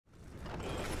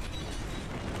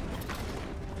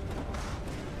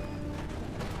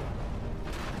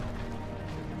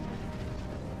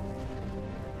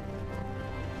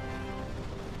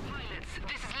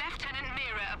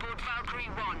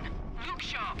Valkyrie 1. Look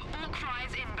sharp. All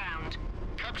cries inbound.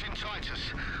 Captain Titus,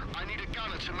 I need a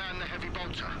gunner to man the heavy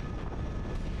bolter.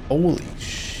 Holy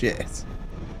shit.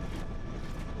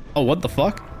 Oh, what the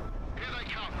fuck? Here they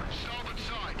come. Starboard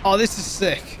side. Oh, this is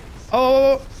sick.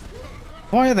 Oh,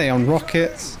 why are they on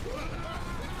rockets?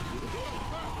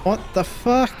 What the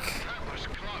fuck? That was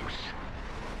close.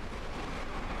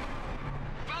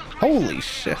 Holy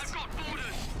shit.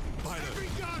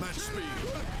 Match speed.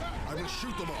 I will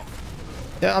shoot them off.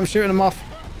 Yeah, I'm shooting them off.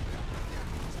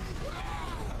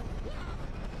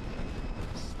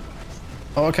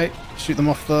 Oh, okay. Shoot them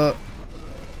off the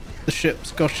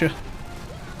ships. Gotcha.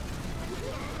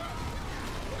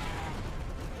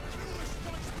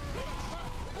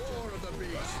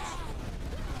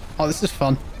 Oh, this is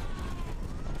fun.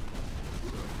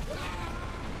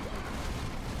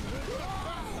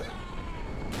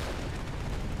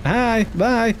 Hi,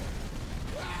 bye.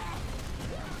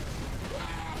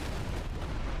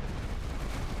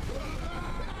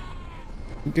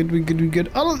 Good, we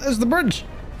good. Oh, look, there's the bridge.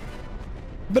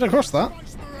 Better cross that.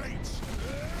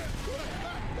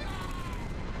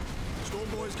 Storm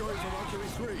boys going for Valkyrie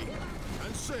 3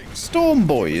 and 6. Storm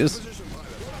boys. Position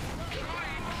pilot.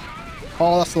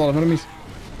 Oh, that's a lot of enemies.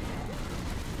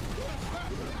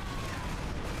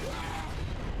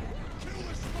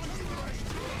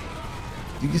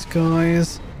 These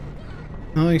guys.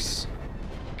 Nice.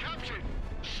 Captain,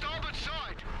 starboard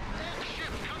side. All ships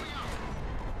coming up.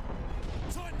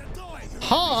 Time to die.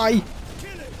 Hi.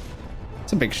 Kill it.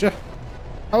 It's a big ship.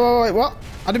 Oh, wait, what?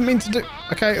 I didn't mean to do...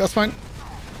 Okay, that's fine.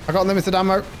 I got limited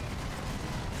ammo.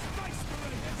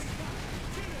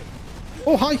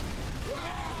 Oh, hi.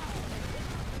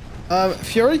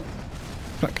 Fury?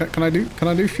 Can I do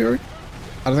Fury?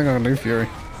 I don't think I can do Fury.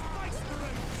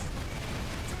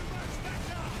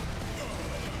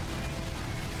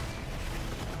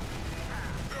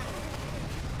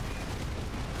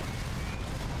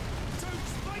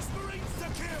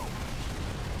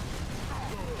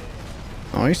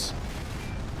 Nice. Is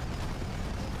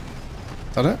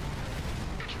that it?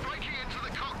 It's breaking into the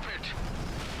cockpit.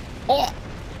 Oh!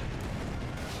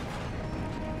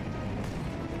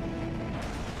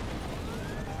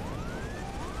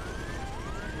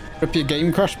 Rip your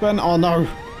game crash, Ben? Oh no.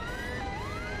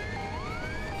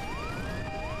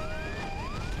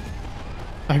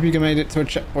 I hope you made it to a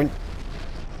checkpoint.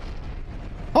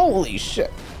 Holy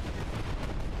shit.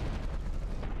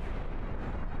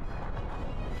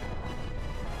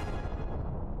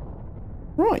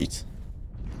 Right.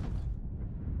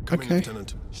 Coming, Okay.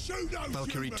 Lieutenant.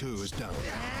 Valkyrie 2 is down.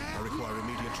 I require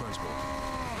immediate transport.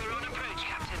 We're on approach,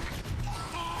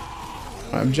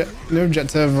 Captain. New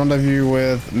objective, rendezvous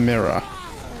with Mirror.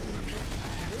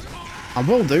 I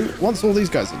will do, once all these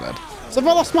guys are dead. So have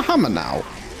I lost my hammer now?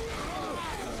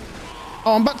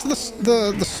 Oh, I'm back to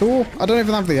the saw. I don't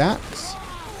even have the axe.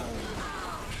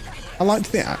 I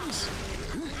liked the axe.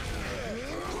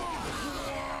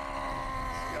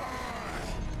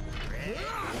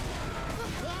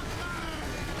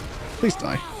 Please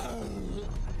die.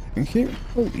 Thank you.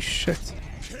 Holy shit.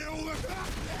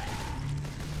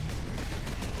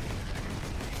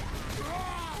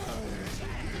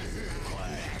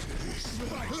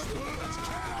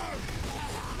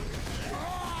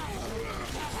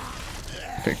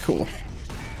 Okay, cool.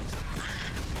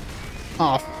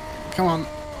 Oh, come on.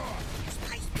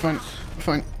 Fine,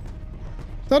 fine. Is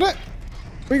that it?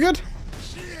 We good?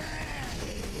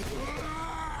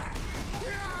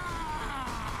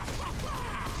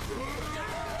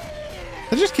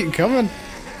 They just keep coming.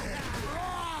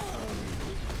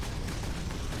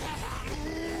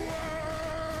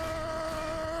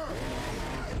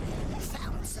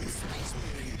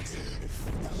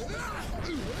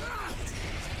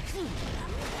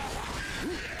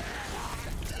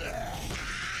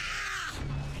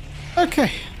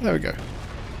 Okay, there we go.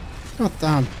 God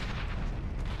damn.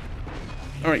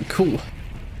 Alright, cool.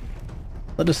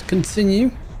 Let us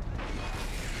continue.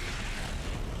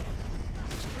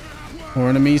 More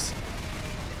enemies.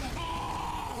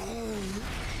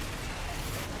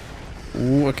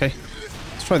 Ooh, okay.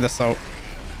 Let's try this out.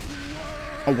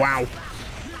 Oh, wow.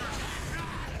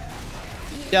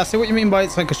 Yeah, I see what you mean by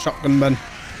it's like a shotgun, Ben.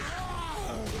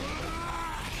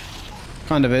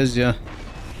 Kind of is, yeah.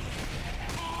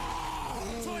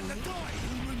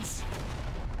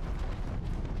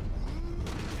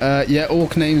 Yeah,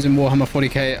 orc names in Warhammer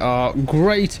 40K are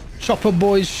great. Chopper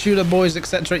boys, shooter boys,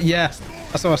 etc. Yeah,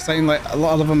 that's what I was saying. Like, a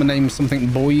lot of them are named something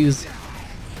boys,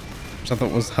 which I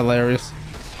thought was hilarious.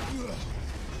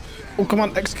 Oh, come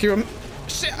on, execute him.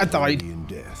 Shit, I died. In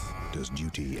death does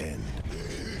duty end.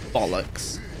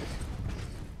 Bollocks.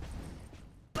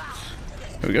 There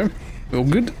we go. All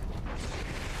good.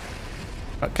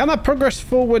 But can I progress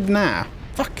forward now?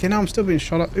 Fucking hell, I'm still being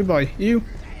shot at. Who by? You?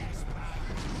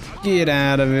 Get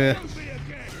out of here.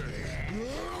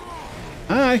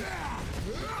 Hi.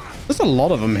 There's a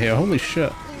lot of them here. Holy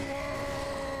shit.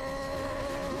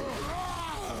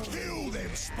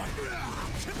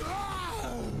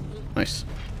 Nice.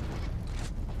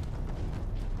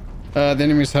 The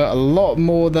enemies hurt a lot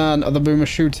more than other boomer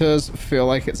shooters. Feel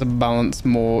like it's a balance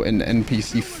more in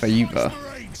NPC favor.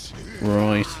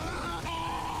 Right.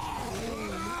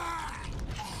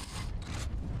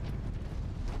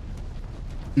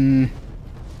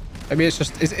 Maybe it's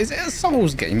just... Is it a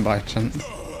Souls game by chance?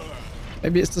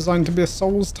 Maybe it's designed to be a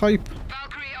Souls type?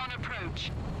 Valkyrie on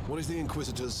approach. What is the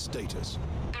Inquisitor's status?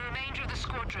 The remainder of the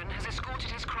squadron has escorted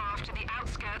his craft to the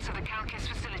outskirts of the Calcis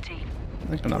facility.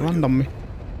 They're gonna land on me.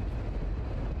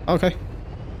 Okay.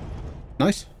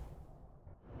 Nice.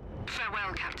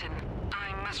 Farewell, Captain.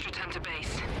 I must return to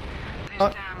base.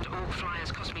 Those damned Orc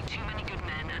flyers cost me too many good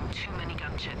men and too many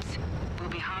gunships. We'll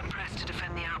be hard-pressed to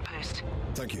defend the outpost.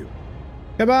 Thank you.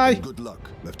 Goodbye. Good luck,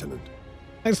 Lieutenant.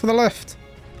 Thanks for the lift.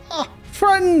 Ah,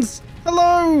 friends!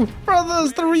 Hello!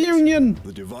 Brothers, the reunion!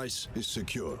 The device is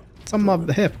secure. It's on my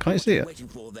hip, can't you see it? Waiting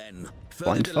for then.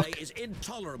 Blind Further delay fuck. is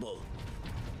intolerable.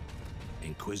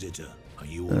 Inquisitor, are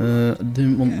you I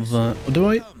didn't want that. Or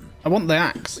do I? I want the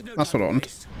axe. That's what I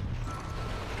want.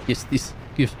 Yes, this.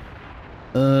 Give.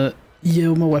 Yeah,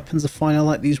 all my weapons are fine. I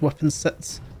like these weapon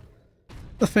sets.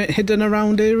 Nothing hidden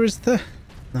around here, is there?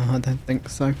 No, I don't think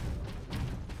so.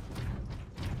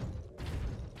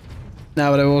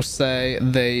 Now, but I will say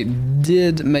they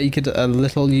did make it a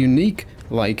little unique.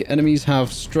 Like, enemies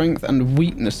have strength and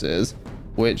weaknesses,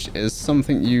 which is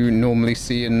something you normally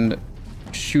see in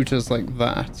shooters like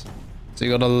that. So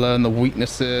you gotta learn the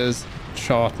weaknesses,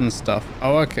 chart and stuff.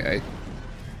 Oh, okay.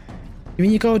 You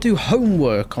mean you gotta do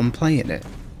homework on playing it?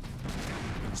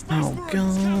 Oh,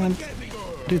 God.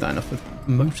 I do that enough with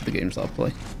most of the games that I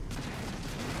play.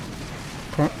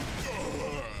 Crap.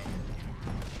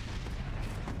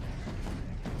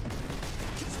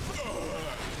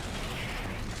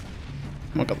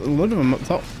 Oh my God, there's a load of them up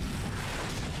top.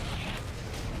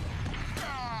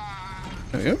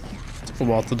 There we go. Took a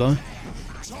while to die.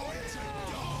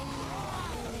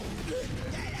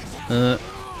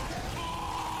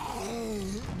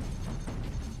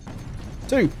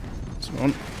 Two. That's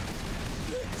one.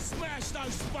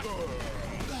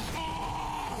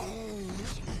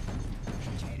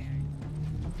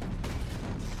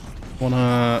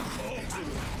 Wanna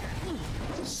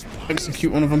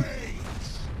execute one of them.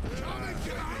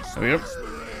 There we go.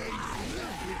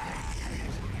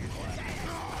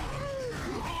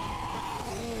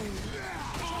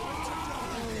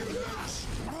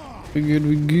 We good,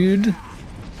 we good.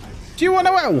 Do you want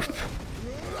to help?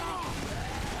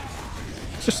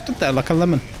 Just stood there like a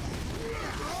lemon.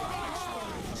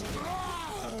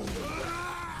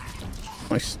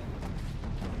 Nice.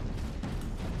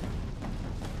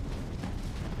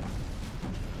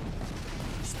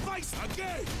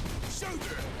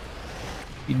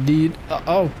 He did.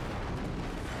 Oh.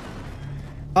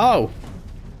 Oh.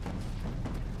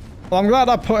 Well, I'm glad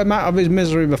I put him out of his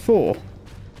misery before.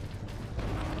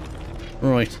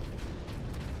 Right.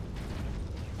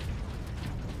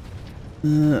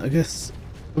 I guess...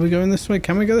 Are we going this way?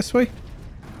 Can we go this way?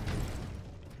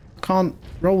 Can't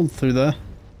roll through there.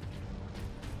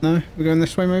 No? We're going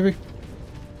this way, maybe?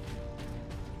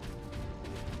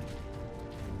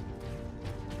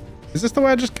 Is this the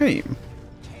way I just came?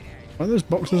 Why are those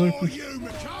boxes open?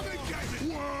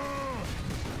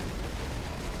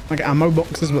 Like ammo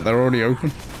boxes, but they're already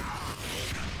open.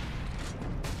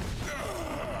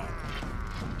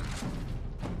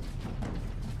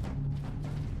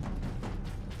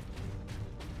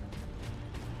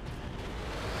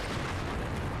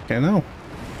 Okay, now.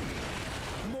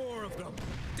 more of them?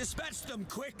 Dispatch them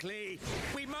quickly.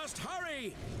 We must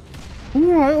hurry.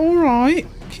 Alright, alright.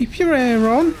 Keep your hair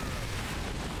on.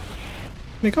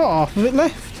 We got half of it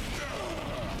left.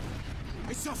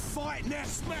 It's a fight now.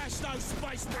 Smash those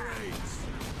space marines.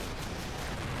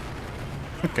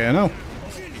 Okay, now.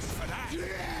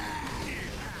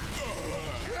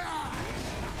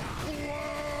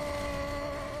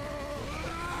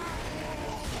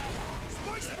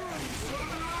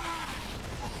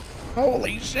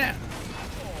 Holy shit.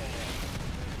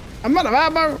 I'm out of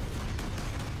ammo.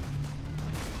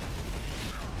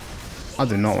 I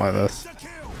do not like this.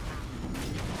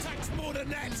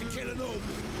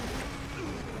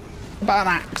 About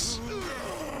an axe.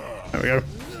 There we go.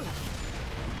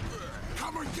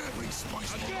 Come and get me,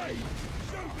 Spice Marine.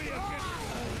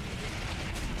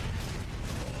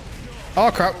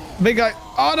 Oh crap. Big guy.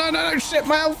 Oh no, no, no, shit,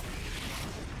 my health.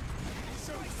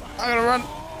 I gotta run.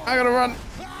 I gotta run.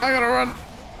 I gotta run.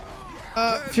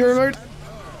 Fury mode.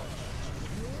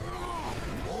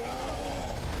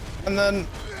 And then,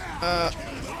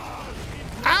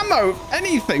 ammo,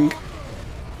 anything.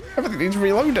 Everything needs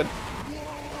reloaded.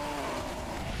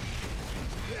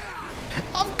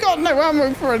 I've got no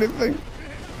ammo for anything.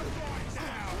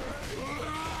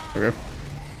 There we go.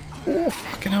 Oh,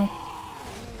 fucking hell.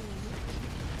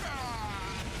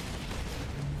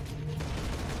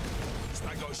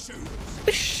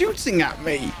 They're shooting at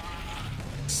me.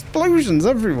 Explosions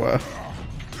everywhere.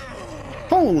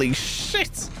 Holy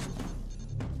shit.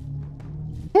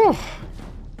 Oh.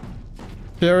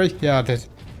 Fury? Yeah, I did.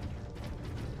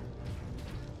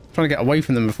 Trying to get away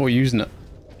from them before using it.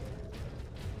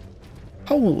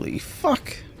 Holy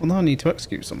fuck. Well, now I need to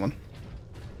execute someone.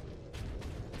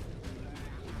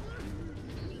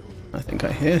 I think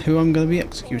I hear who I'm going to be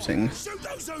executing. Shoot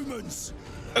those omens!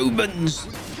 Omens!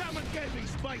 Come and get me,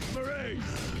 Space Marine!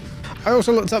 I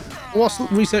also looked up, whilst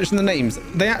researching the names,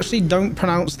 they actually don't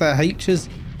pronounce their H's.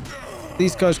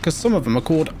 These guys, because some of them are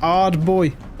called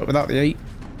Ardboy, but without the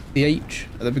H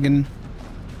at the beginning.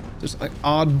 Just like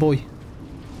Ardboy.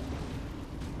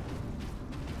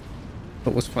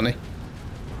 That was funny.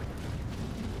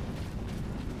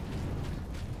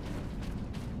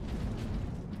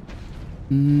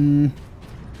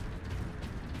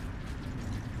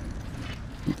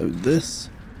 Load this.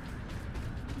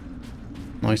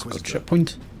 Nice, got a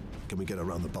checkpoint. Can we get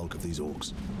around the bulk of these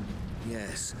orcs?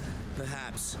 Yes,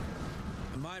 perhaps.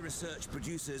 My research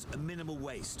produces a minimal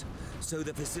waste, so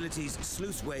the facility's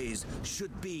sluiceways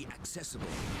should be accessible.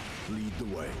 Lead the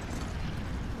way.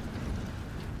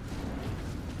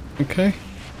 Okay.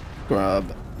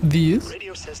 Grab these.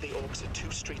 Radio says the orcs are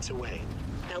 2 streets away.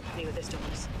 Help me with this,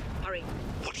 Thomas. Hurry.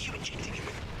 What are you injecting him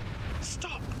with?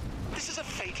 Stop! This is a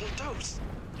fatal dose.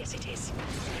 Yes, it is.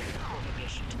 Be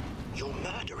patient. You're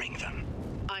murdering them.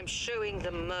 I'm showing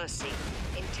them mercy.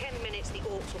 In 10 minutes, the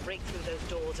orcs will break through those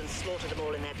doors and slaughter them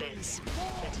all in their beds.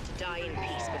 Better to die in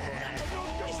peace before that.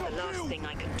 It's the last thing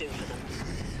I can do for them.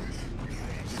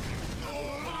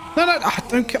 No, no,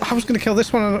 don't kill. I was going to kill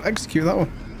this one and execute that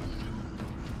one.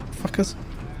 Fuckers.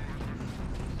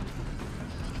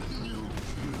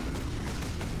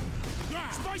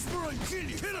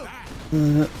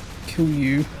 Kill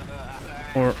you.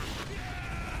 Or...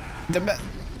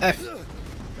 F.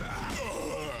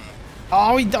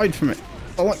 Oh, he died from it.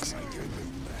 Bollocks.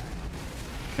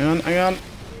 Hang on, hang on.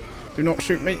 Do not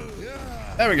shoot me.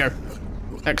 There we go.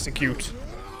 Execute.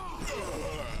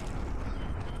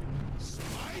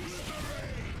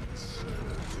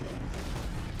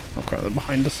 Oh crap, they're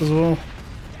behind us as well.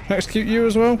 Execute you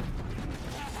as well.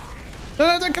 No,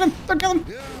 no, don't kill him! Don't kill him!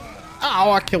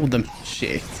 Oh, I killed them.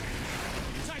 Shit.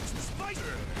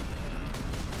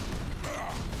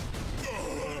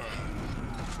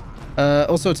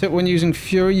 Also a tip when using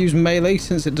Fury, use melee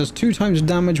since it does 2 times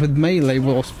damage with melee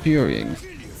whilst furying.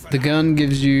 The gun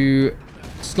gives you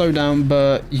slowdown,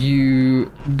 but you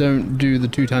don't do the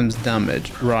 2 times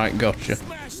damage. Right, gotcha.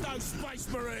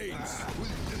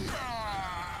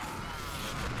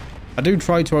 I do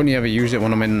try to only ever use it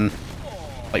when I'm in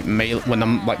like melee, when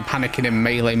I'm like panicking in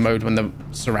melee mode when they're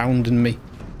surrounding me.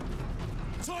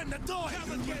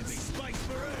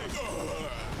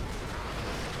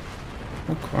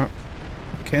 Oh crap.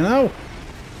 Okay, now.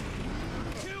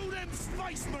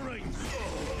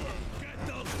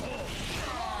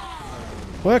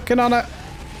 Working on it.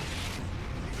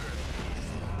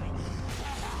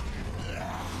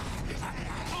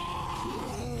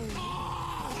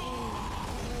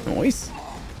 Nice.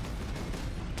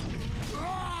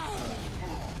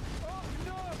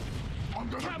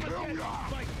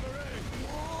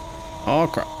 Oh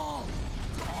crap.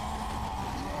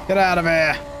 Get out of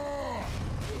here.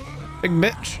 Big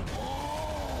bitch.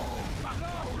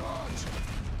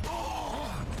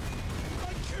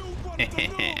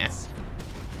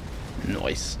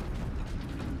 Nice.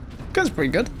 That's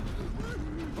pretty good.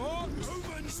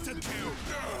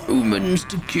 Humans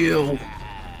to kill.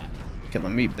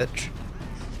 Killing me, bitch.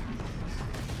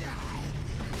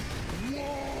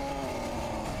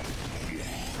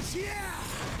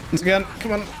 Once again,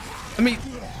 come on. Let me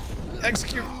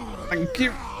execute. Thank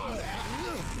you.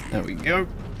 There we go.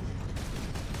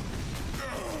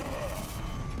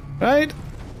 Right.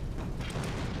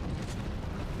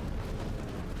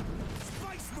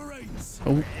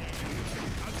 Oh.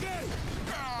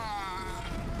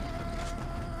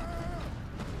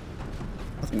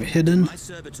 Nothing hidden. My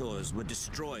servitors were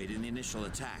destroyed in the initial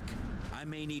attack. I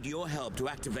may need your help to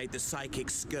activate the psychic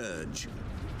scourge.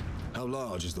 How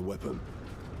large is the weapon?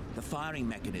 The firing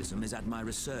mechanism is at my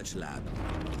research lab,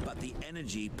 but the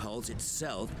energy pulse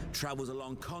itself travels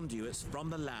along conduits from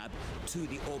the lab to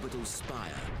the orbital spire.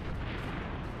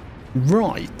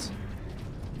 Right.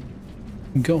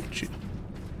 Gotcha.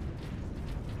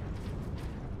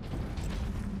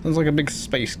 Sounds like a big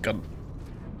space gun.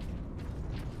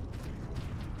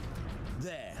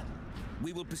 There.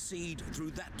 We will proceed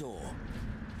through that door.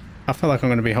 I feel like I'm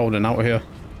going to be holding out here.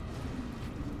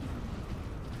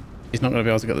 He's not going to be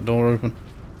able to get the door open.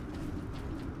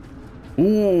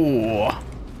 Ooh.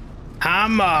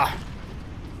 Hammer.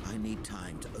 I need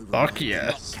time to override Fuck the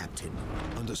yes. lock, Captain.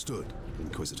 Understood,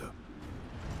 Inquisitor.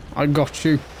 I got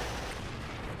you.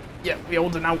 Yeah, we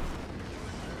holding out.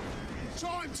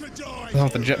 Time to die! I'll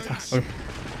have the jetpack though.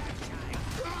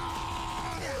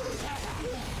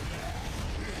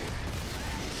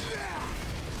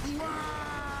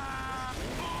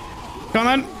 Come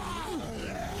on.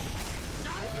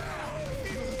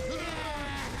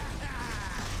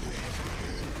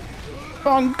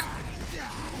 Bonk.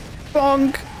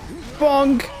 Bonk.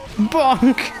 Bonk.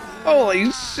 Bonk.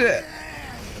 Holy shit.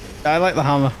 I like the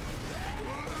hammer.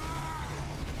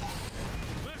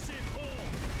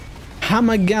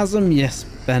 Hammergasm, yes,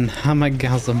 Ben.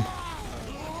 Hammergasm.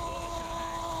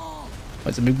 Oh,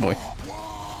 it's a big boy.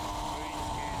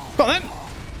 Come on then.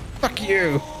 Fuck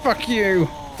you. Fuck you.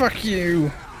 Fuck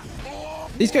you.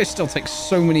 These guys still take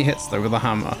so many hits though with the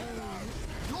hammer.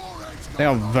 They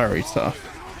are very tough.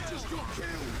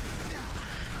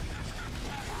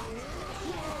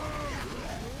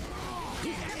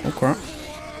 Oh crap.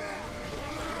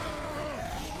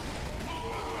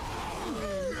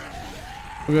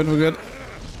 We're good, we're good.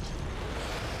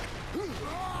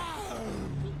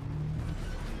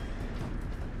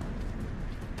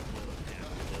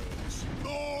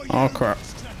 Oh crap.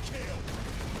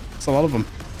 That's a lot of them.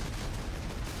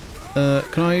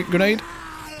 Can I grenade?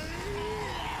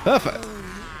 Perfect.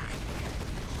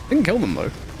 Didn't kill them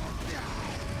though.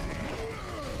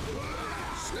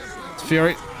 It's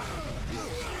Fury.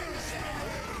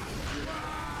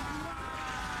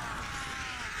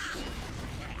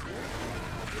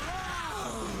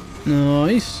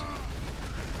 Nice.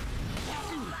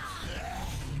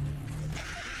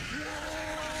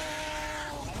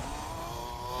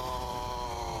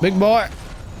 Big boy.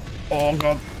 Oh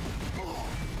god.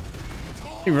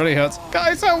 He really hurts.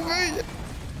 Guys, help me!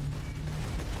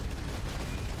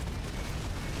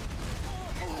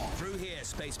 Through here,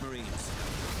 Space Marines.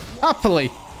 Happily.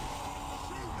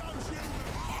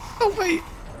 Help me.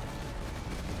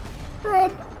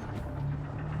 Run.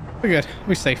 We're good.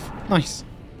 We're safe. Nice.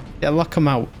 Yeah, lock them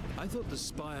out. I thought the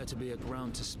Spire to be a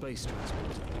ground-to-space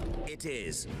transporter. It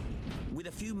is. With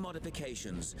a few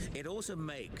modifications, it also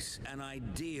makes an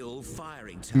ideal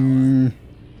firing tower.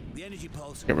 The energy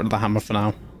pulse Get rid of the hammer for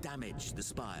now. damage the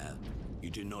Spire. You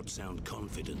do not sound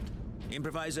confident.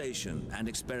 Improvisation and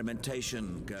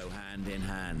experimentation go hand in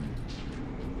hand.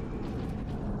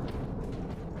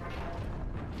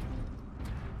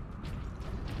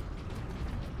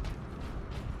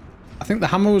 I think the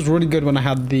hammer was really good when I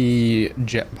had the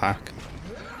jetpack.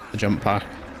 The jump pack.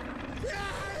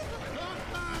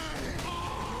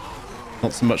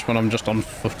 Not so much when I'm just on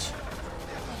foot.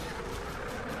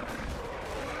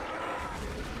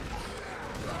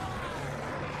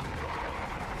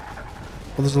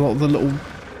 Oh, there's a lot of the little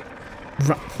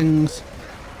rat things.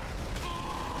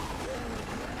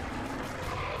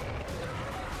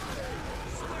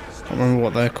 Can't remember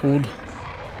what they're called.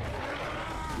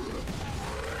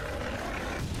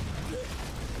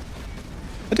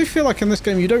 I do feel like in this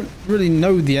game you don't really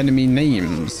know the enemy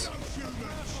names.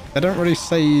 They don't really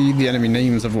say the enemy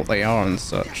names of what they are and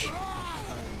such.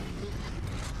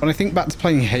 When I think back to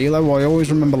playing Halo, I always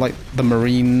remember like the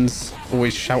Marines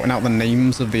always shouting out the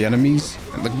names of the enemies.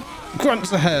 Like the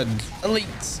grunts ahead,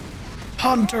 elites,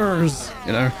 hunters,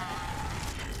 you know.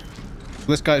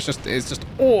 This guy is just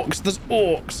orcs, there's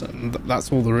orcs, and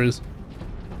that's all there is.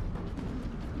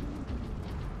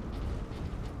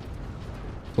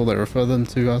 That's all they refer them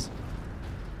to as.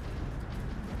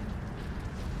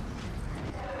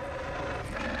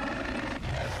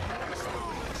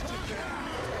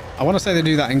 I want to say they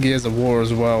do that in Gears of War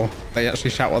as well. They actually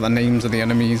shout out the names of the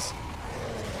enemies.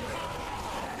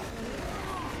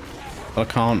 But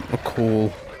I can't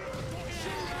recall.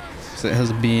 So it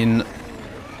has been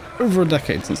over a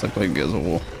decade since I played Gears of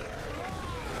War.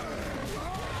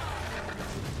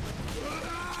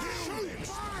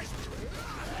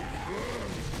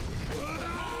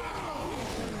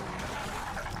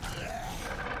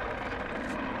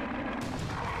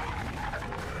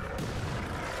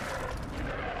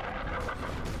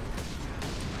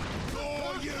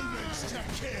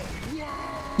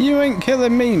 You ain't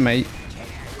killing me, mate.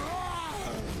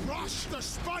 Rush the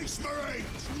Space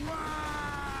Marines!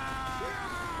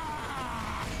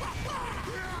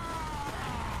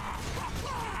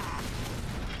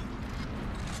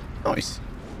 Nice.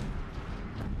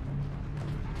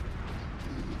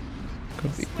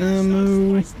 Got the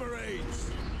ammo. Some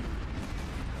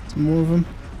more of them.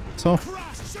 Top.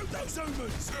 Shoot those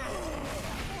humans!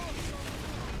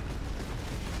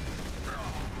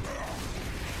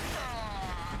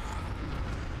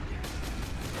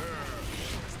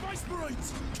 Space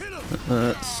Marines! Kill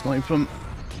them! Snipe them.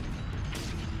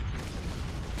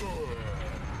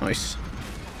 Nice.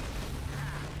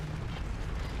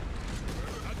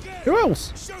 Who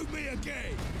else? Shoot me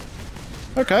again!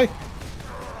 Okay.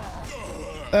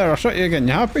 There, I'll shot you again.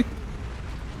 You happy?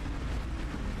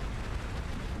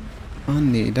 I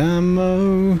need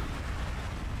ammo.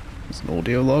 There's an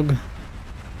audio log.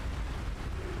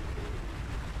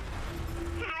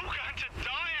 We're all going to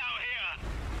die out here.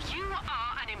 You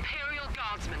are an Imperial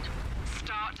Guardsman.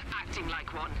 Start acting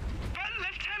like one. But,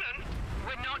 Lieutenant,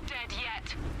 We're not dead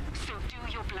yet. So do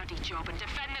your bloody job and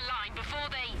defend the line before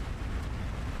they...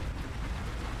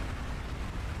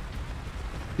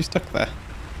 You stuck there.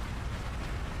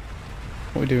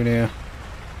 What are we doing here?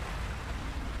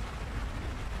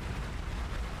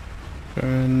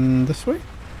 Going this way?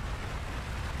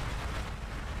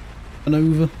 And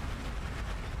over?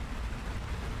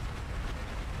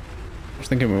 I was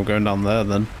thinking we were going down there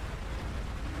then.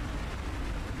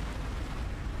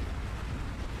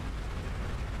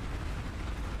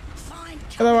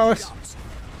 Hello, Alice.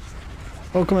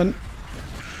 Welcome in.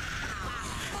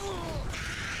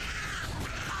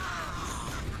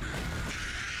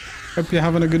 Hope you're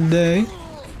having a good day.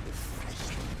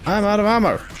 I'm out of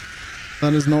ammo.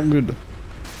 That is not good.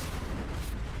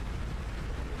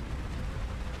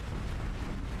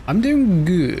 I'm doing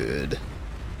good.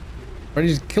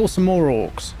 Ready to kill some more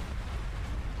orcs.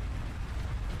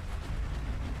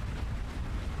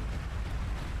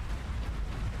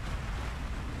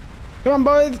 Come on,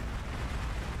 boys.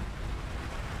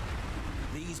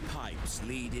 These pipes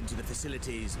lead into the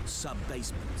facility's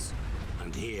sub-basements.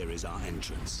 And here is our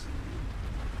entrance.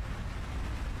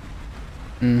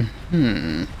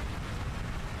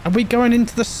 Are we going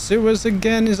into the sewers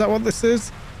again? Is that what this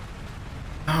is?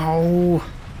 Oh,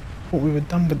 thought we were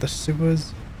done with the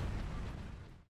sewers.